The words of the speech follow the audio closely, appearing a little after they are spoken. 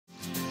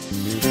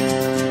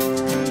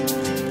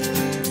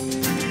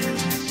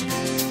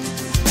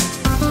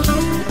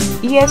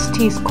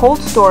EST's cold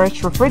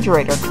storage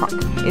refrigerator truck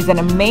is an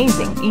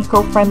amazing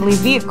eco-friendly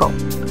vehicle.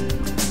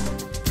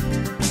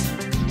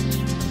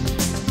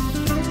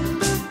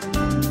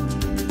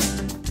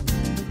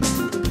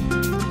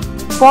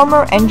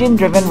 Former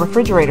engine-driven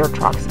refrigerator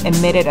trucks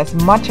emitted as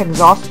much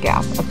exhaust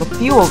gas as the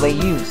fuel they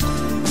used,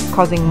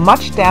 causing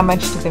much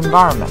damage to the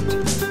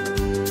environment.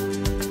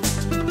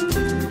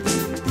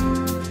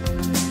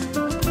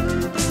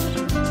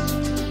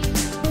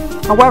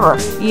 However,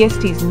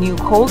 EST's new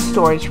cold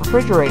storage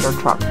refrigerator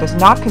truck does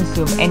not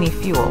consume any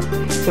fuel,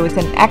 so it's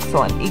an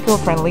excellent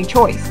eco-friendly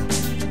choice.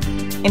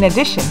 In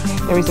addition,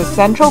 there is a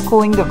central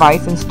cooling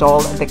device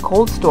installed at the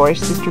cold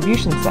storage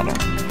distribution center,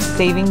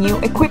 saving you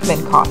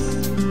equipment costs.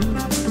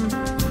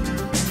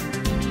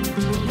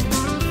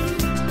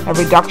 A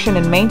reduction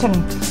in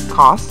maintenance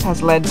costs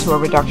has led to a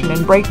reduction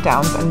in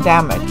breakdowns and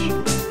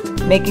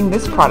damage, making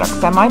this product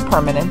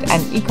semi-permanent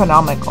and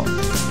economical.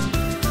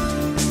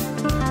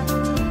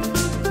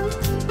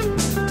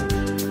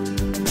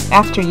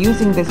 After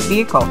using this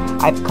vehicle,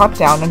 I've cut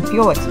down on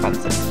fuel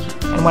expenses,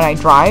 and when I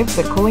drive,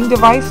 the cooling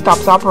device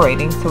stops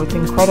operating, so it's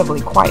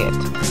incredibly quiet.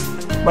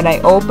 When I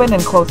open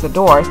and close the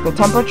doors, the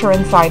temperature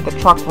inside the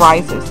truck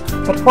rises,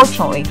 but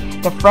fortunately,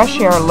 the fresh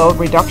air load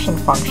reduction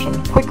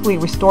function quickly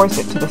restores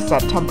it to the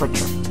set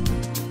temperature.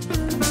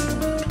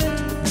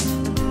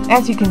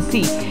 As you can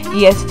see,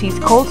 EST's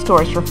cold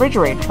storage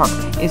refrigerator truck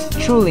is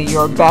truly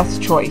your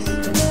best choice.